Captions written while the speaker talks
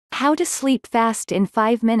How to sleep fast in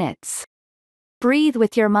 5 minutes. Breathe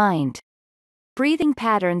with your mind. Breathing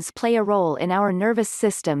patterns play a role in our nervous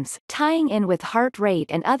systems, tying in with heart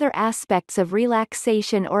rate and other aspects of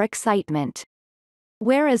relaxation or excitement.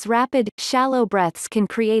 Whereas rapid, shallow breaths can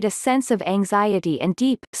create a sense of anxiety and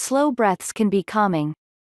deep, slow breaths can be calming.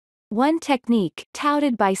 One technique,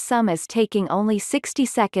 touted by some as taking only 60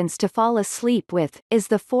 seconds to fall asleep with, is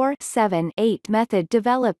the 4-7-8 method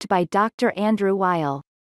developed by Dr. Andrew Weil.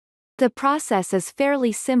 The process is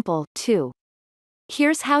fairly simple, too.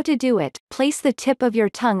 Here's how to do it. Place the tip of your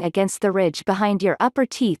tongue against the ridge behind your upper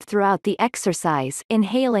teeth throughout the exercise,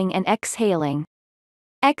 inhaling and exhaling.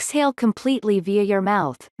 Exhale completely via your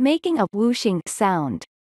mouth, making a whooshing sound.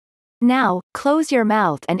 Now, close your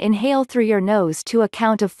mouth and inhale through your nose to a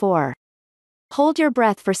count of 4. Hold your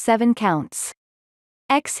breath for 7 counts.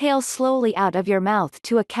 Exhale slowly out of your mouth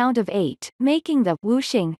to a count of 8, making the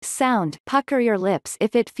whooshing sound. Pucker your lips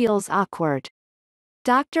if it feels awkward.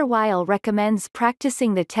 Dr. Weil recommends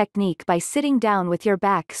practicing the technique by sitting down with your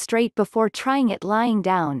back straight before trying it lying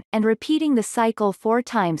down, and repeating the cycle 4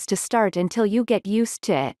 times to start until you get used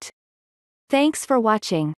to it. Thanks for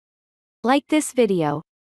watching. Like this video.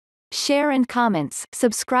 Share and comments,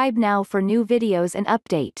 subscribe now for new videos and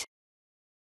update.